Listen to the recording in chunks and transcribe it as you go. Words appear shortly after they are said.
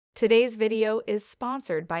Today's video is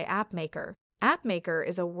sponsored by AppMaker. AppMaker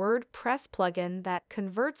is a WordPress plugin that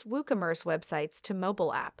converts WooCommerce websites to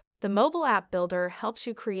mobile app. The mobile app builder helps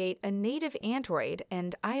you create a native Android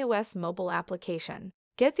and iOS mobile application.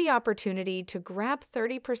 Get the opportunity to grab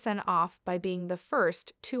 30% off by being the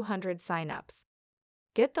first 200 signups.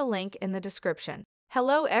 Get the link in the description.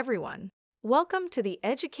 Hello everyone. Welcome to the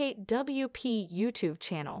EducateWP YouTube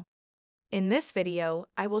channel. In this video,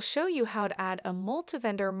 I will show you how to add a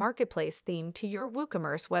multi-vendor marketplace theme to your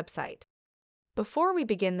WooCommerce website. Before we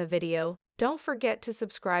begin the video, don't forget to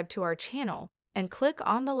subscribe to our channel and click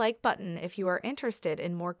on the like button if you are interested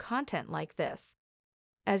in more content like this.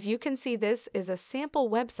 As you can see, this is a sample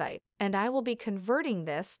website, and I will be converting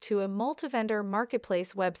this to a multi-vendor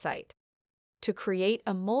marketplace website. To create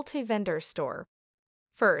a multi-vendor store,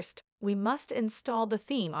 first, we must install the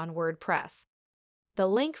theme on WordPress. The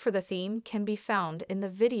link for the theme can be found in the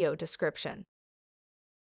video description.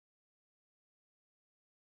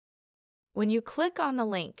 When you click on the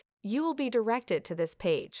link, you will be directed to this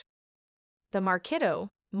page. The 𝗀𝗂𝗍𝗃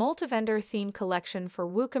Multivendor Theme Collection for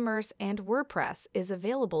WooCommerce and WordPress is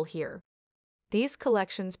available here. These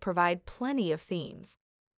collections provide plenty of themes.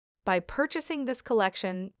 By purchasing this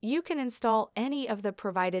collection, you can install any of the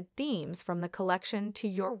provided themes from the collection to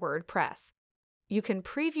your WordPress. You can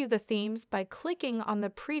preview the themes by clicking on the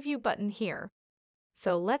preview button here.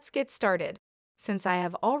 So let's get started, since I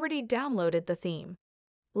have already downloaded the theme.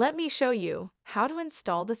 Let me show you how to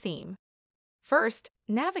install the theme. First,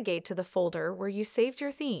 navigate to the folder where you saved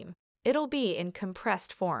your theme. It'll be in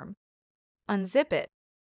compressed form. Unzip it.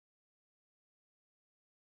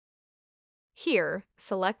 Here,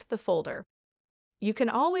 select the folder. You can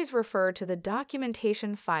always refer to the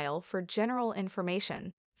documentation file for general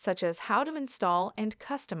information, such as how to install and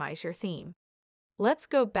customize your theme. Let's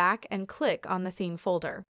go back and click on the theme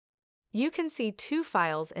folder. You can see two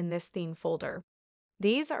files in this theme folder.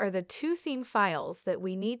 These are the two theme files that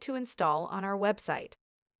we need to install on our website.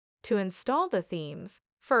 To install the themes,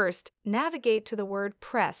 first, navigate to the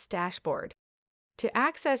WordPress dashboard. To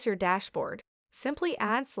access your dashboard, simply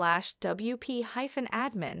add /wp-admin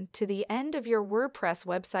to the end of your WordPress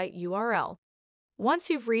website URL. Once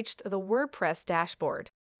you've reached the WordPress dashboard,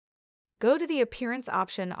 go to the Appearance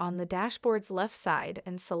option on the dashboard's left side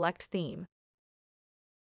and select Theme.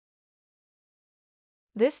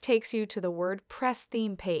 This takes you to the WordPress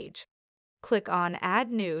theme page. Click on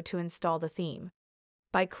Add New to install the theme.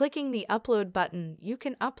 By clicking the Upload button, you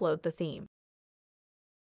can upload the theme.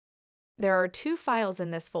 There are two files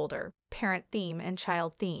in this folder, Parent Theme and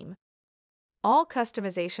Child Theme. All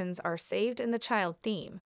customizations are saved in the child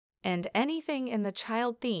theme, and anything in the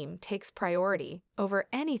child theme takes priority over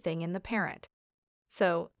anything in the parent.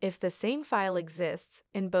 So, if the same file exists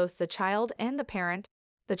in both the child and the parent,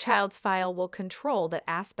 the child's file will control that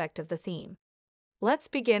aspect of the theme. Let's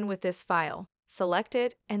begin with this file. Select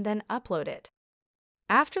it and then upload it.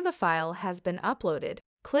 After the file has been uploaded,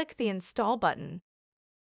 click the Install button.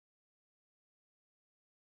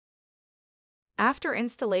 After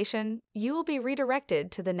installation, you will be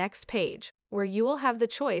redirected to the next page, where you will have the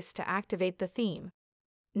choice to activate the theme.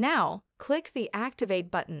 Now, click the Activate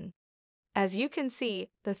button. As you can see,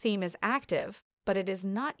 the theme is active, but it is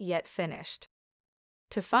not yet finished.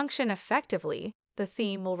 To function effectively, the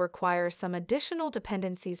theme will require some additional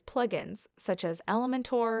dependencies plugins, such as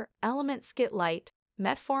Elementor, 𝗀𝗋𝗃𝗃,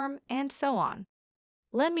 Metform, and so on.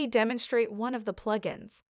 Let me demonstrate one of the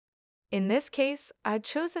plugins. In this case, I've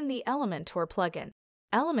chosen the Elementor plugin.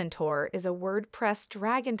 Elementor is a WordPress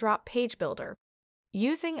drag-and-drop page builder.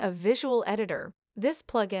 Using a visual editor, this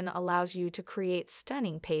plugin allows you to create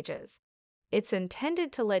stunning pages. It's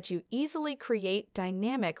intended to let you easily create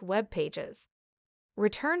dynamic web pages.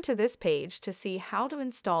 Return to this page to see how to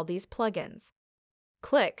install these plugins.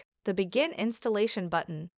 Click the Begin Installation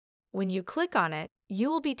button. When you click on it, you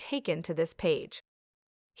will be taken to this page.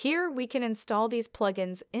 Here, we can install these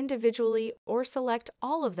plugins individually or select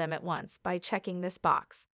all of them at once by checking this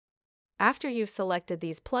box. After you've selected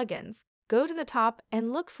these plugins, go to the top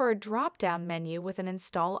and look for a drop-down menu with an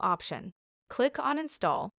Install option. Click on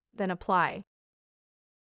Install, then Apply.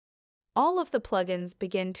 All of the plugins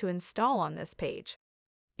begin to install on this page.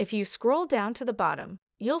 If you scroll down to the bottom,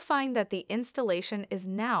 you'll find that the installation is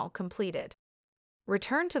now completed.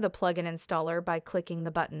 Return to the plugin installer by clicking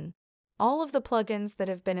the button. All of the plugins that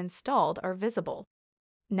have been installed are visible.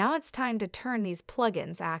 Now it's time to turn these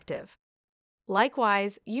plugins active.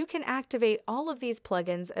 Likewise, you can activate all of these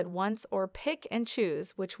plugins at once or pick and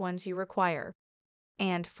choose which ones you require.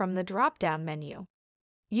 And from the drop-down menu,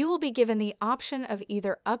 you will be given the option of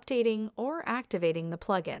either updating or activating the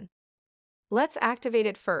plugin. Let's activate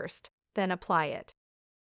it first, then apply it.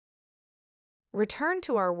 Return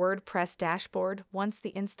to our WordPress dashboard once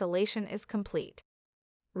the installation is complete.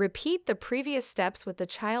 Repeat the previous steps with the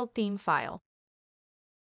child theme file.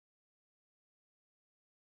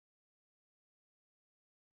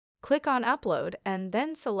 Click on Upload and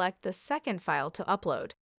then select the second file to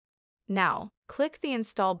upload. Now, click the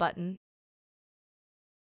Install button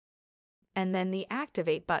and then the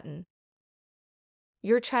Activate button.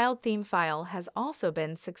 Your child theme file has also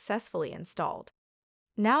been successfully installed.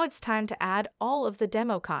 Now it's time to add all of the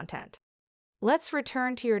demo content. Let's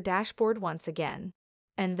return to your dashboard once again,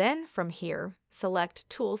 and then from here, select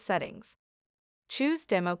Tool Settings. Choose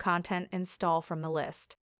Demo Content Install from the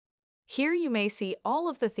list. Here you may see all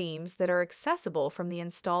of the themes that are accessible from the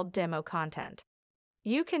installed demo content.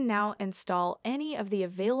 You can now install any of the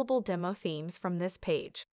available demo themes from this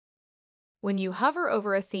page. When you hover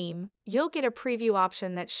over a theme, you'll get a preview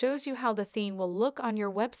option that shows you how the theme will look on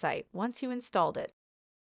your website once you installed it.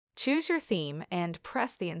 Choose your theme and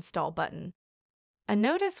press the Install button. A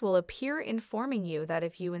notice will appear informing you that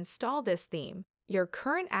if you install this theme, your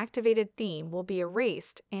current activated theme will be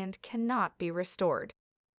erased and cannot be restored.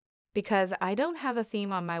 Because I don't have a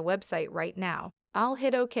theme on my website right now, I'll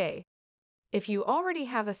hit OK. If you already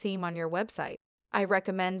have a theme on your website, I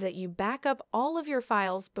recommend that you back up all of your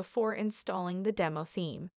files before installing the demo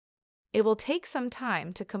theme. It will take some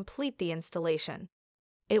time to complete the installation.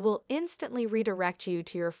 It will instantly redirect you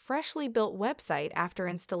to your freshly built website after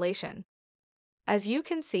installation. As you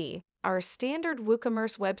can see, our standard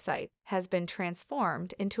WooCommerce website has been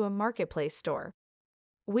transformed into a marketplace store.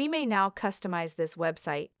 We may now customize this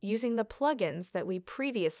website using the plugins that we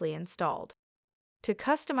previously installed. To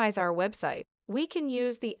customize our website, we can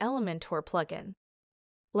use the Elementor plugin.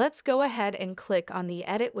 Let's go ahead and click on the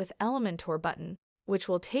Edit with Elementor button, which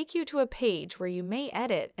will take you to a page where you may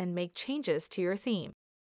edit and make changes to your theme.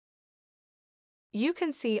 You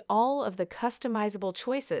can see all of the customizable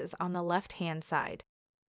choices on the left-hand side.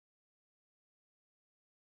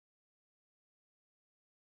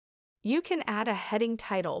 You can add a heading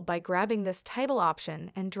title by grabbing this title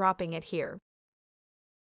option and dropping it here.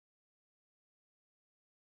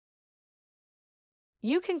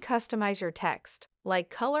 You can customize your text, like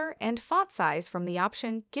color and font size, from the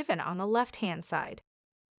option given on the left-hand side.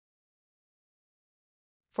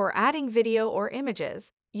 For adding video or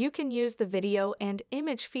images, you can use the video and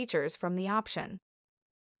image features from the option.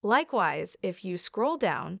 Likewise, if you scroll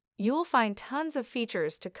down, you will find tons of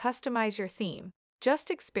features to customize your theme. Just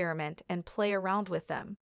experiment and play around with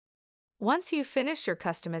them. Once you've finished your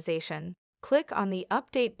customization, click on the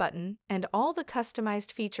Update button and all the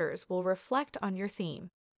customized features will reflect on your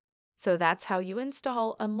theme. So that's how you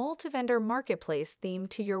install a multi-vendor marketplace theme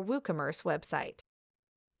to your WooCommerce website.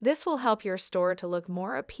 This will help your store to look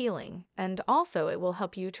more appealing, and also it will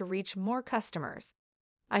help you to reach more customers.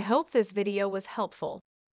 I hope this video was helpful.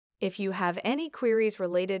 If you have any queries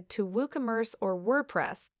related to WooCommerce or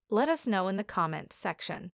WordPress, let us know in the comment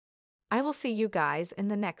section. I will see you guys in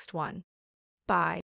the next one. Bye.